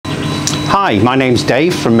Hi, my name's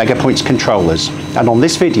Dave from Megapoints Controllers, and on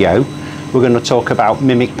this video we're going to talk about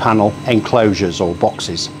mimic panel enclosures or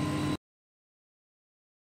boxes.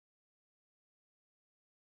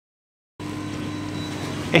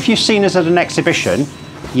 If you've seen us at an exhibition,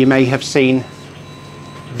 you may have seen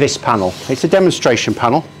this panel. It's a demonstration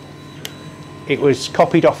panel. It was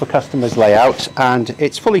copied off a customer's layout and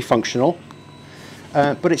it's fully functional,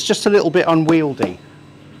 but it's just a little bit unwieldy.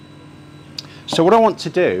 So what I want to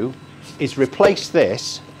do is replace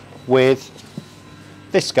this with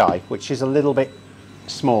this guy, which is a little bit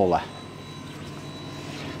smaller.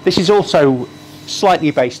 This is also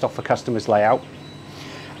slightly based off a customer's layout,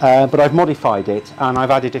 but I've modified it and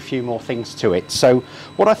I've added a few more things to it. So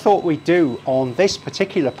what I thought we'd do on this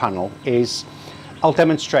particular panel is I'll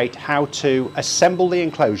demonstrate how to assemble the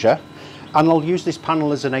enclosure, and I'll use this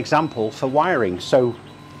panel as an example for wiring. So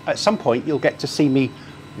at some point you'll get to see me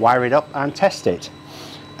wire it up and test it.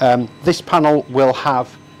 This panel will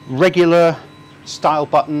have regular style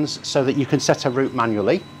buttons so that you can set a route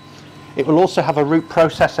manually. It will also have a route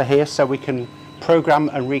processor here so we can program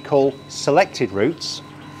and recall selected routes.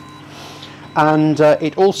 And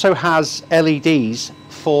it also has LEDs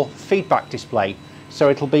for feedback display. So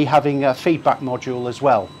it'll be having a feedback module as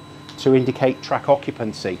well to indicate track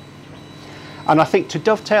occupancy. And I think to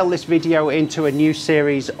dovetail this video into a new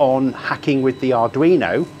series on hacking with the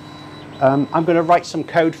Arduino, I'm going to write some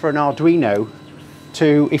code for an Arduino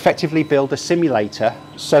to effectively build a simulator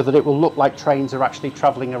so that it will look like trains are actually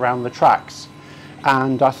travelling around the tracks.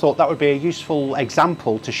 And I thought that would be a useful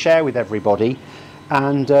example to share with everybody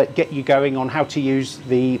and get you going on how to use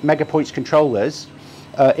the Megapoints controllers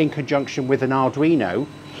in conjunction with an Arduino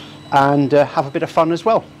and have a bit of fun as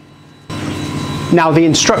well. Now, the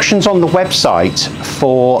instructions on the website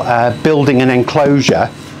for building an enclosure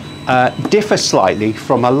differ slightly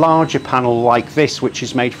from a larger panel like this, which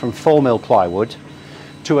is made from 4mm plywood,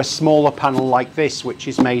 to a smaller panel like this, which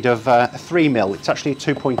is made of 3mm. It's actually a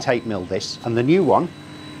 2.8mm this, and the new one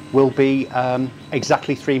will be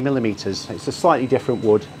exactly 3mm. It's a slightly different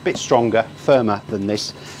wood, a bit stronger, firmer than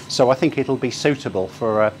this, so I think it'll be suitable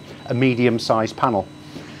for a medium-sized panel.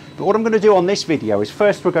 But what I'm going to do on this video is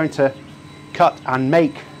first we're going to cut and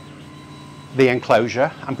make the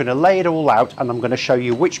enclosure. I'm going to lay it all out and I'm going to show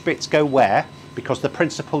you which bits go where, because the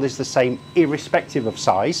principle is the same irrespective of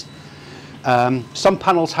size. Some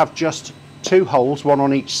panels have just two holes, one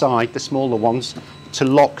on each side, the smaller ones, to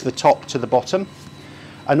lock the top to the bottom.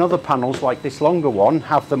 And other panels, like this longer one,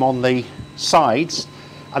 have them on the sides,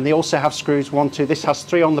 and they also have screws, 1, 2, this has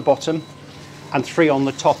 3 on the bottom and 3 on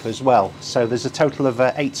the top as well. So there's a total of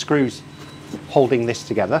 8 screws holding this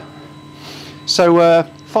together. So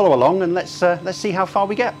follow along and let's see how far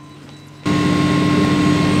we get.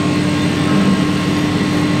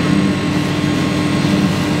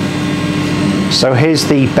 So here's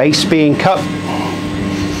the base being cut.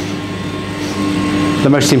 The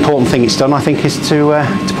most important thing it's done, I think, is to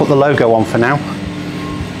put the logo on for now.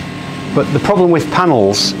 But the problem with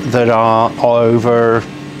panels that are over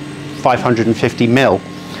 550mm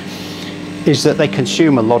is that they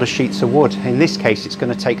consume a lot of sheets of wood. In this case, it's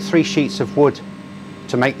going to take 3 sheets of wood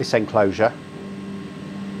to make this enclosure,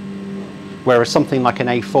 whereas something like an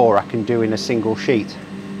A4 I can do in a single sheet.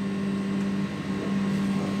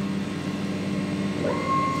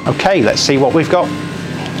 Okay, let's see what we've got.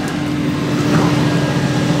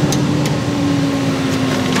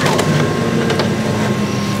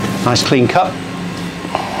 Nice clean cut.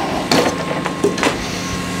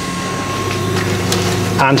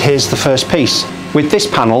 And here's the first piece. With this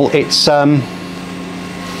panel, it's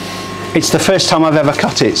the first time I've ever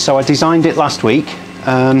cut it, so I designed it last week,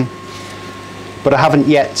 but I haven't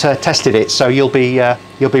yet tested it, so you'll be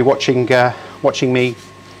watching me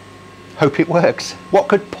hope it works. What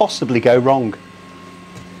could possibly go wrong?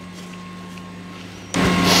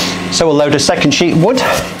 So we'll load a second sheet of wood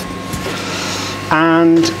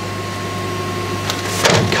and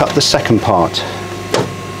cut the second part.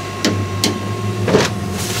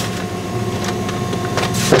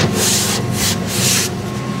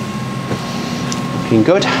 Looking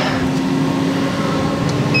good.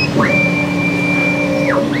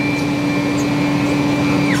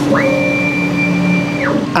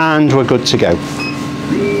 And we're good to go.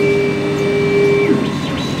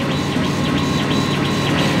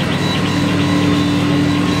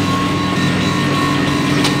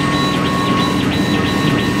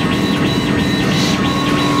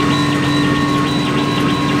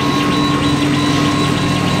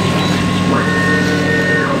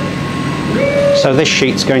 So this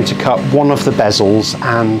sheet's going to cut one of the bezels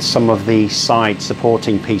and some of the side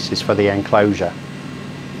supporting pieces for the enclosure.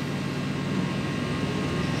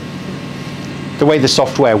 The way the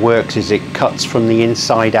software works is it cuts from the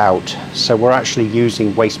inside out, so we're actually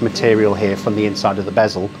using waste material here from the inside of the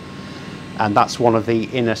bezel, and that's one of the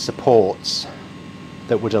inner supports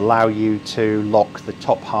that would allow you to lock the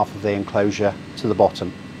top half of the enclosure to the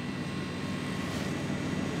bottom.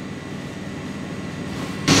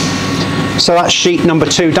 So that's sheet number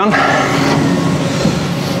 2 done.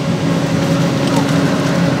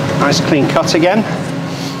 Nice clean cut again,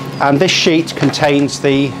 and this sheet contains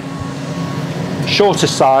the shorter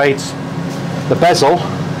sides, the bezel,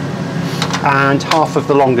 and half of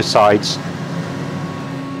the longer sides.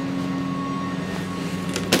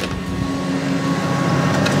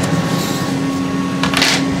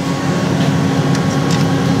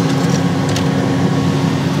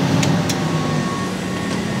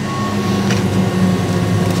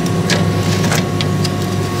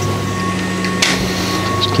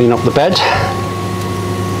 Let's clean up the bed.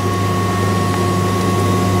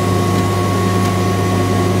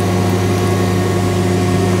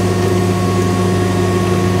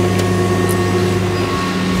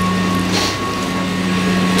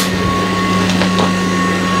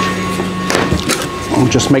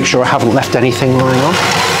 Just make sure I haven't left anything lying on.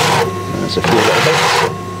 There's a few little bits.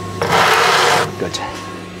 Good.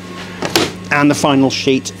 And the final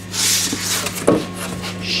sheet,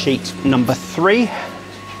 sheet number 3.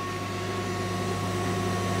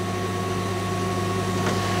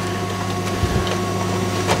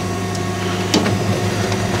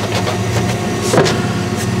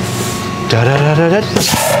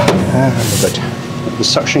 Good. The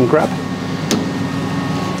suction grab.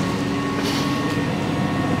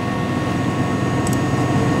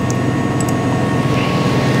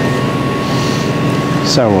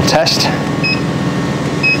 So we'll test.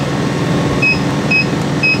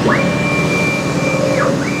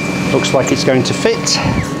 Looks like it's going to fit.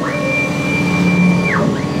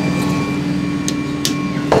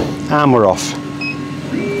 And we're off.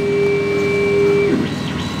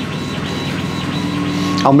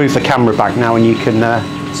 I'll move the camera back now and you can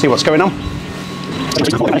see what's going on.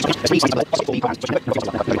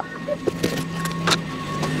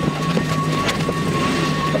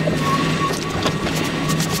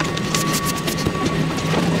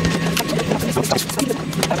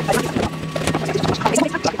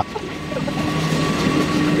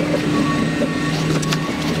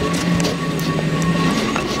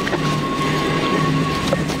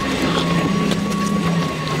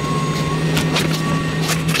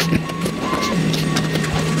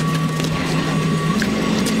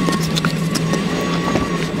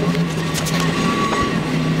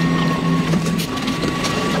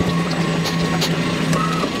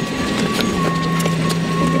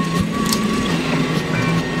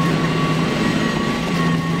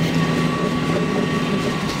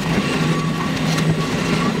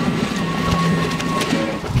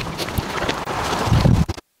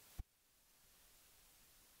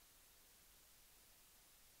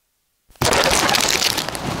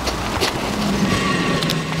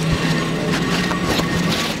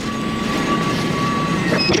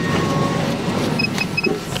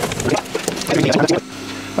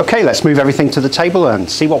 Okay, let's move everything to the table and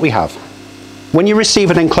see what we have. When you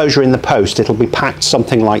receive an enclosure in the post, it'll be packed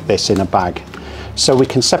something like this in a bag. So we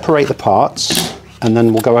can separate the parts and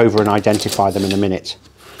then we'll go over and identify them in a minute.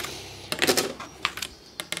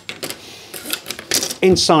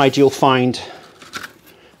 Inside you'll find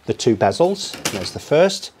the 2 bezels. There's the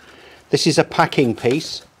first. This is a packing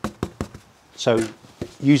piece, so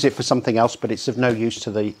use it for something else, but it's of no use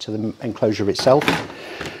to the enclosure itself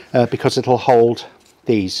because it'll hold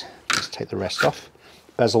these. Let's take the rest off.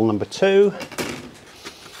 Bezel number 2,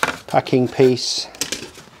 packing piece.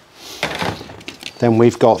 Then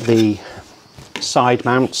we've got the side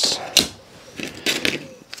mounts,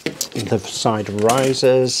 the side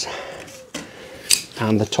risers,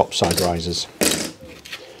 and the top side risers.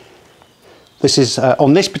 This is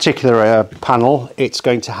on this particular panel, it's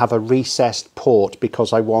going to have a recessed port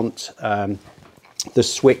because I want the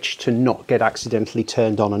switch to not get accidentally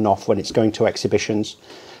turned on and off when it's going to exhibitions.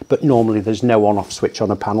 But normally there's no on-off switch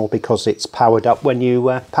on a panel because it's powered up when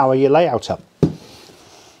you power your layout up.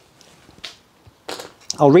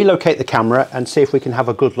 I'll relocate the camera and see if we can have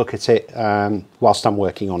a good look at it whilst I'm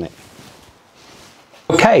working on it.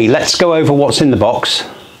 Okay, let's go over what's in the box.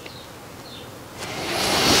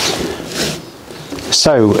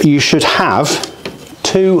 So you should have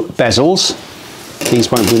 2 bezels.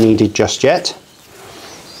 These won't be needed just yet.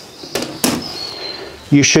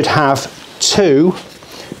 You should have 2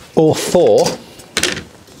 or 4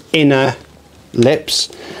 inner lips,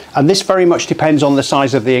 and this very much depends on the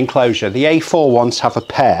size of the enclosure. The A4 ones have a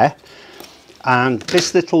pair, And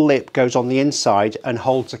this little lip goes on the inside and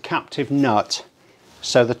holds a captive nut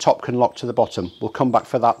so the top can lock to the bottom. We'll come back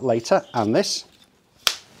for that later. And this.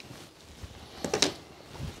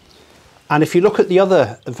 And if you look at the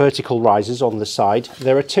other vertical risers on the side,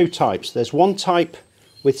 there are two types. There's one type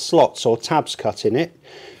with slots or tabs cut in it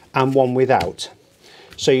and one without.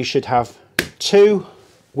 So you should have two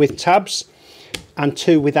with tabs and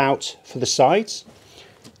two without for the sides,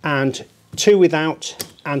 and two without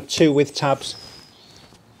and two with tabs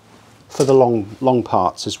for the long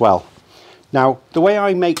parts as well. Now, the way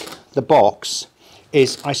I make the box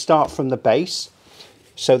is I start from the base.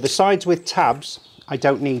 So the sides with tabs I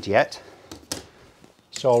don't need yet,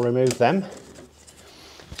 so I'll remove them.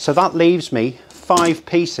 So that leaves me 5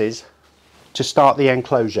 pieces to start the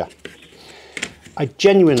enclosure. I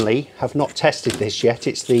genuinely have not tested this yet.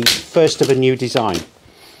 It's the first of a new design.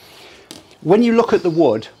 When you look at the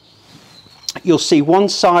wood, you'll see one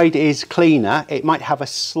side is cleaner. It might have a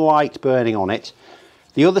slight burning on it.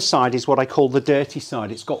 The other side is what I call the dirty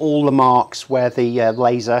side. It's got all the marks where the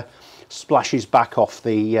laser splashes back off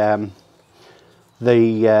the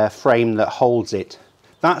frame that holds it.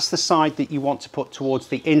 That's the side that you want to put towards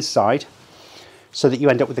the inside so that you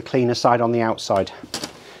end up with the cleaner side on the outside.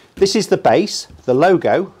 This is the base. The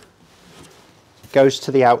logo goes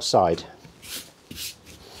to the outside.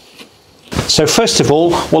 So first of all,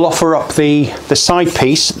 we'll offer up the side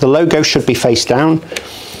piece. The logo should be face down.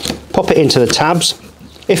 Pop it into the tabs.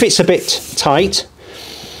 If it's a bit tight,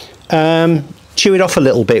 chew it off a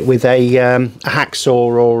little bit with a hacksaw,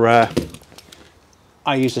 or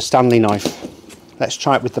I use a Stanley knife. Let's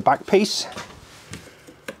try it with the back piece.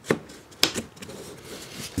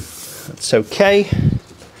 That's okay.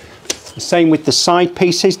 The same with the side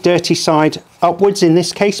pieces, dirty side upwards in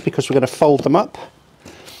this case because we're going to fold them up.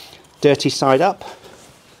 Dirty side up.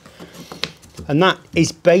 And that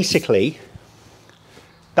is basically,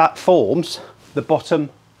 that forms the bottom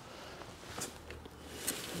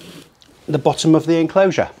of the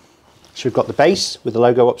enclosure. So we've got the base with the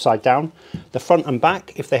logo upside down, the front and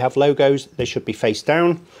back, if they have logos, they should be face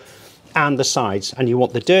down, and the sides, and you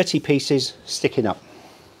want the dirty pieces sticking up.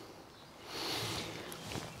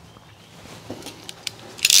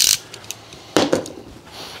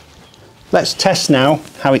 Let's test now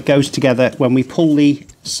how it goes together when we pull the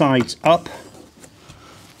sides up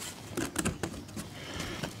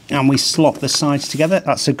and we slot the sides together.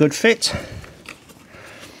 That's a good fit.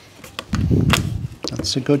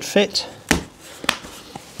 That's a good fit.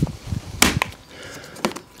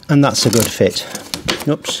 And that's a good fit.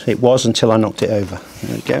 Oops, it was until I knocked it over.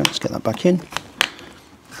 There we go, let's get that back in.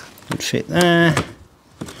 Good fit there.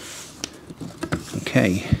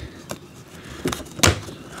 Okay.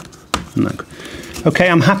 Okay,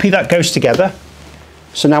 I'm happy that goes together.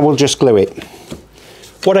 So now we'll just glue it.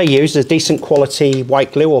 What I use is decent quality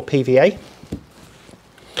white glue or PVA.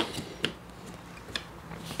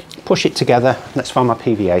 Push it together. Let's find my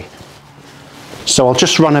PVA. So I'll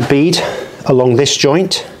just run a bead along this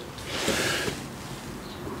joint.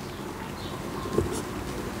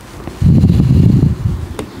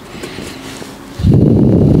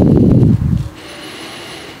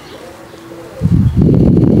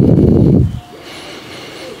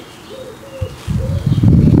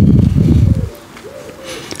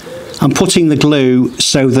 I'm putting the glue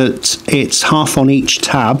so that it's half on each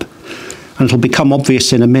tab, and it'll become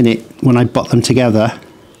obvious in a minute when I butt them together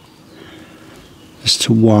as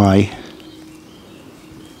to why.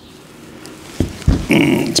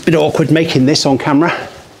 It's a bit awkward making this on camera.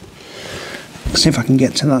 Let's see if I can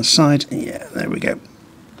get to that side. Yeah, there we go.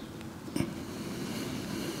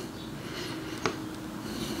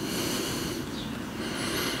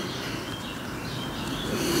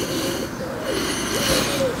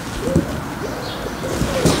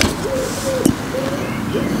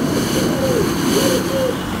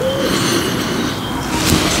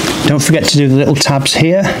 Don't forget to do the little tabs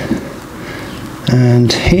here and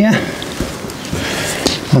here,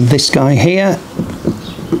 and this guy here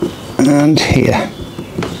and here.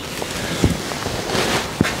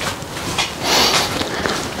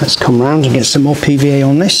 Let's come round and get some more PVA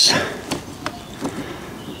on this.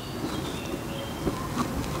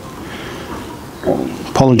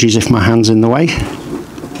 Apologies if my hand's in the way.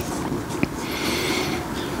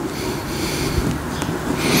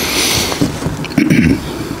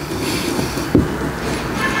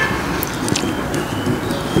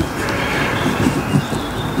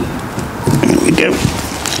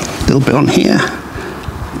 A little bit on here,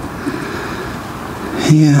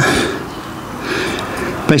 here.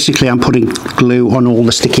 Basically I'm putting glue on all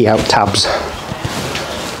the sticky out tabs.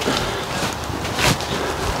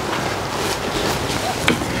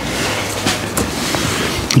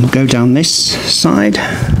 We'll go down this side.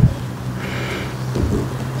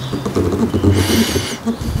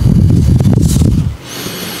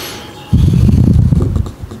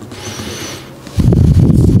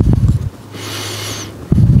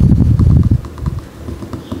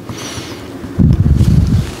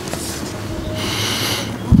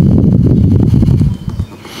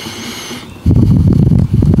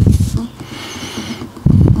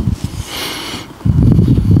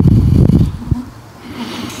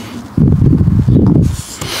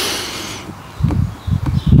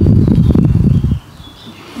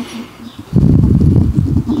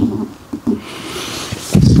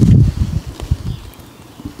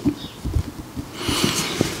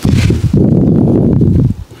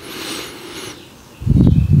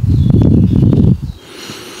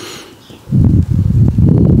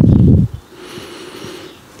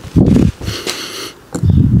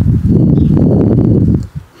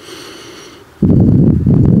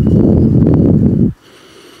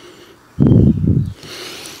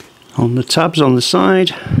 On the tabs on the side,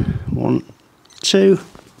 1, 2.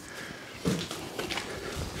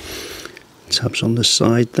 Tabs on the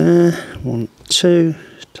side there, 1, 2.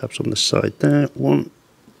 Tabs on the side there, 1,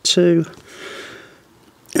 2.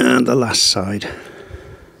 And the last side.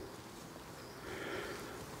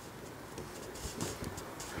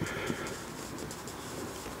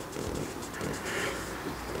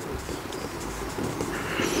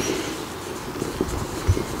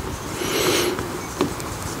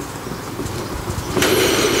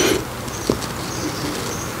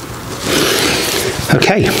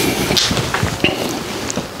 Okay,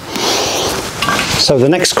 so the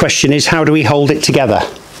next question is, how do we hold it together?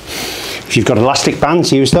 If you've got elastic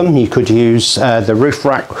bands, use them. You could use the roof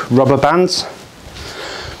rack rubber bands.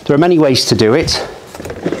 There are many ways to do it.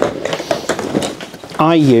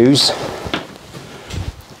 I use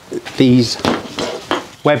these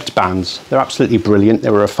webbed bands. They're absolutely brilliant. They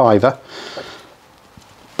were a £5.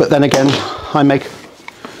 But then again, I make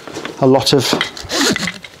a lot of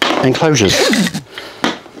enclosures.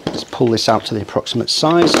 Let's pull this out to the approximate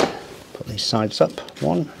size. Put these sides up.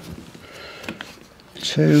 1,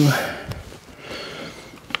 2,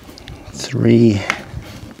 3.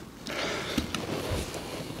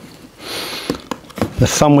 The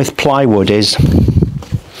fun with plywood is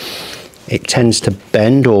it tends to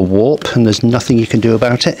bend or warp, and there's nothing you can do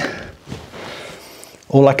about it.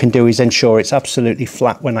 All I can do is ensure it's absolutely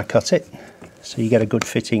flat when I cut it, so you get a good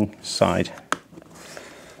fitting side.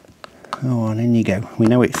 Oh, and in you go. We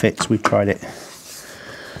know it fits, we've tried it.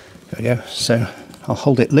 There we go. So I'll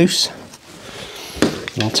hold it loose,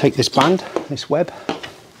 and I'll take this band, this web,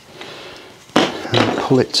 and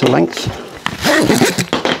pull it to length.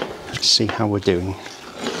 Let's see how we're doing.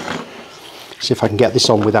 See if I can get this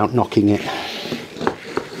on without knocking it.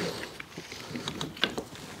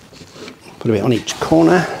 Put a bit on each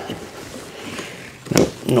corner. No,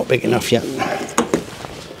 not big enough yet.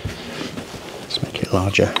 Let's make it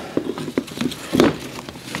larger.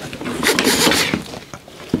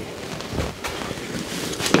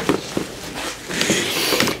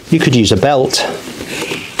 You could use a belt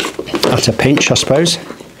at a pinch, I suppose.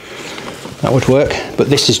 That would work, but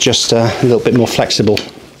this is just a little bit more flexible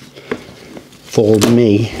for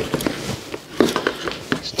me.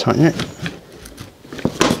 Let's tighten it.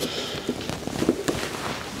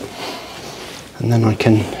 And then I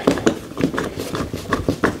can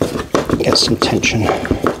get some tension.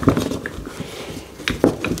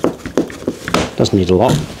 Doesn't need a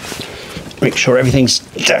lot. Make sure everything's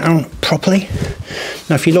down properly.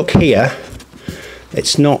 Now if you look here,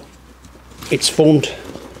 it's formed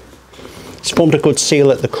a good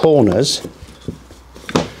seal at the corners,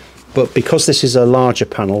 but because this is a larger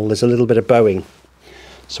panel, there's a little bit of bowing.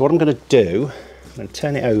 So what I'm going to do, I'm going to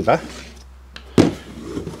turn it over.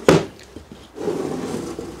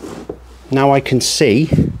 Now I can see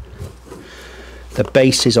the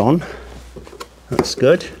base is on. That's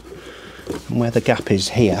good. And where the gap is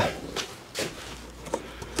here.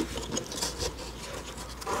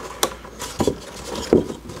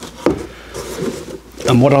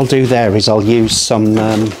 And what I'll do there is I'll use some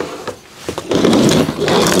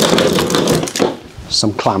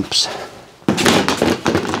clamps.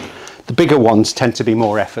 The bigger ones tend to be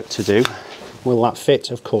more effort to do. Will that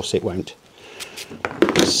fit? Of course it won't.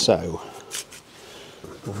 So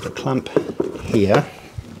we'll put a clamp here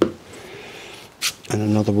and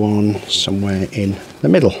another one somewhere in the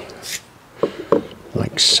middle,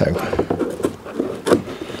 like so.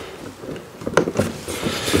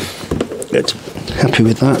 Good. Happy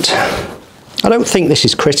with that. I don't think this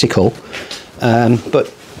is critical,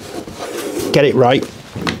 but get it right,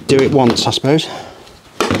 do it once, I suppose.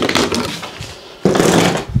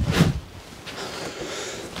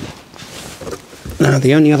 Now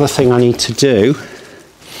the only other thing I need to do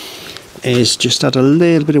is just add a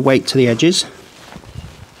little bit of weight to the edges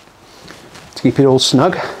to keep it all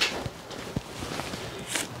snug.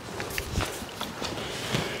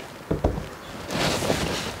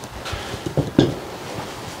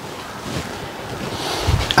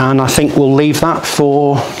 And I think we'll leave that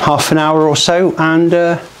for half an hour or so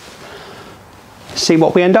and see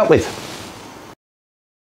what we end up with.